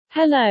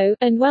Hello,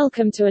 and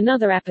welcome to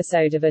another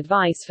episode of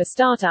Advice for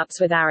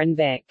Startups with Aaron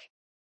Vick.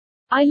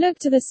 I look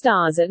to the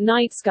stars at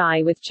night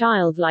sky with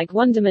childlike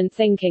wonderment,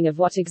 thinking of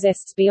what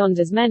exists beyond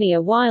as many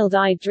a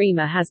wild-eyed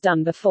dreamer has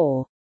done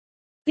before.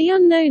 The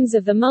unknowns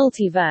of the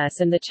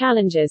multiverse and the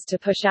challenges to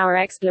push our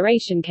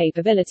exploration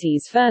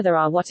capabilities further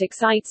are what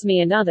excites me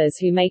and others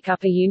who make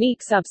up a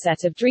unique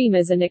subset of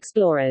dreamers and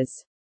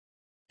explorers.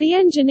 The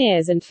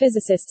engineers and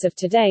physicists of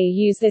today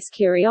use this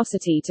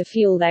curiosity to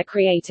fuel their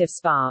creative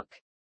spark.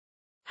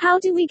 How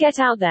do we get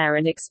out there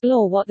and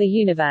explore what the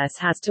universe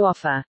has to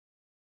offer?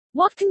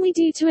 What can we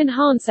do to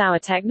enhance our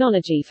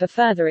technology for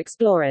further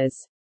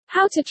explorers?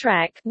 How to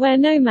trek where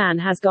no man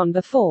has gone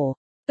before?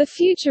 The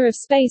future of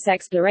space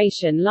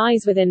exploration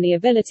lies within the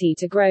ability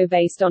to grow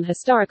based on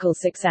historical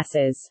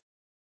successes.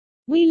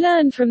 We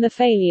learn from the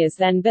failures,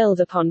 then build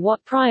upon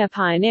what prior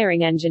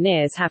pioneering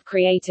engineers have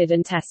created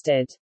and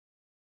tested.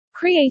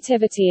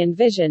 Creativity and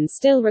vision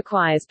still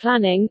requires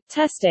planning,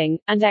 testing,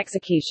 and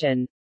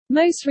execution.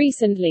 Most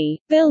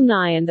recently, Bill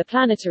Nye and the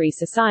Planetary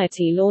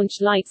Society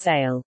launched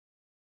LightSail.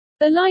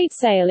 The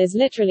LightSail is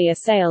literally a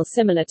sail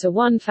similar to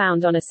one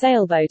found on a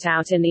sailboat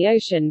out in the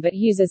ocean, but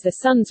uses the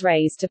sun's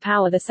rays to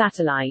power the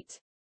satellite.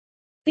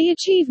 The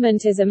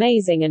achievement is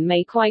amazing and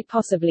may quite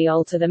possibly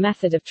alter the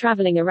method of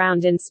traveling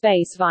around in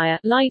space via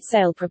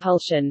LightSail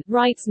propulsion,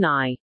 writes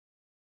Nye.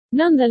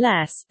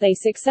 Nonetheless, they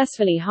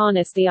successfully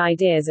harnessed the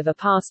ideas of a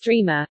past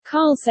dreamer,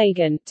 Carl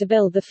Sagan, to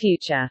build the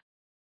future.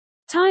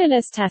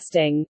 Tireless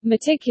testing,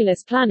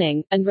 meticulous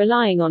planning, and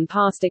relying on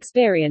past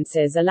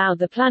experiences allowed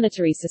the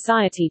Planetary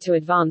Society to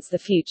advance the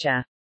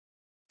future.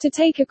 To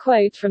take a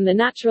quote from the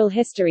Natural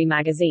History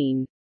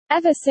magazine,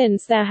 "Ever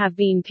since there have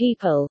been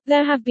people,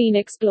 there have been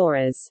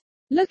explorers.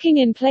 Looking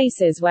in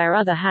places where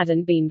other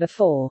hadn't been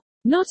before.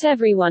 Not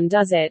everyone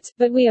does it,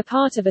 but we are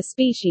part of a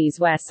species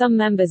where some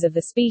members of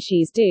the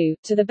species do,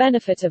 to the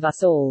benefit of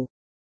us all.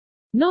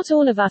 Not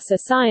all of us are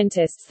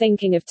scientists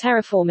thinking of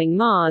terraforming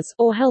Mars,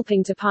 or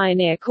helping to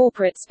pioneer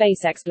corporate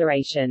space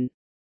exploration.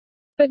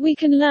 But we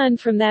can learn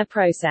from their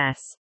process.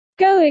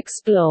 Go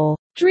explore.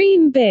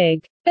 Dream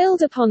big.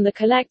 Build upon the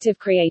collective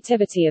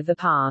creativity of the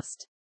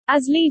past.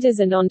 As leaders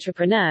and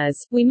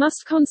entrepreneurs, we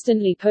must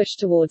constantly push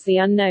towards the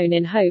unknown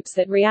in hopes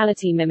that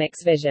reality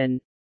mimics vision.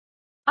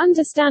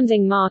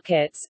 Understanding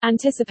markets,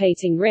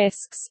 anticipating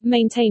risks,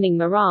 maintaining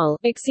morale,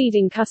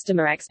 exceeding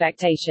customer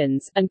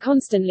expectations, and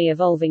constantly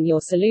evolving your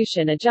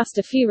solution are just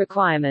a few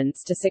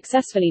requirements to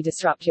successfully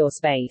disrupt your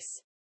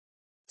space.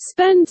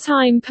 Spend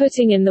time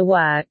putting in the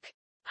work.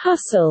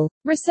 Hustle.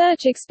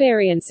 Research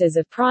experiences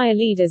of prior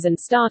leaders and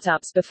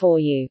startups before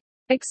you.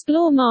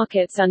 Explore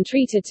markets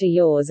untreated to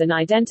yours and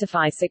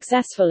identify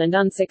successful and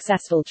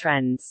unsuccessful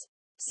trends.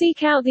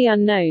 Seek out the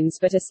unknowns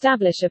but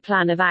establish a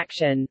plan of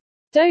action.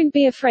 Don't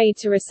be afraid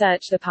to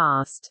research the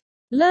past.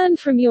 Learn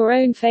from your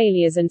own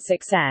failures and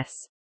success.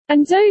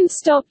 And don't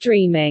stop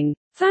dreaming.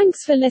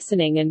 Thanks for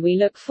listening, and we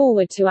look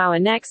forward to our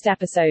next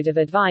episode of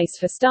Advice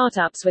for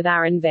Startups with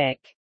Aaron Vick.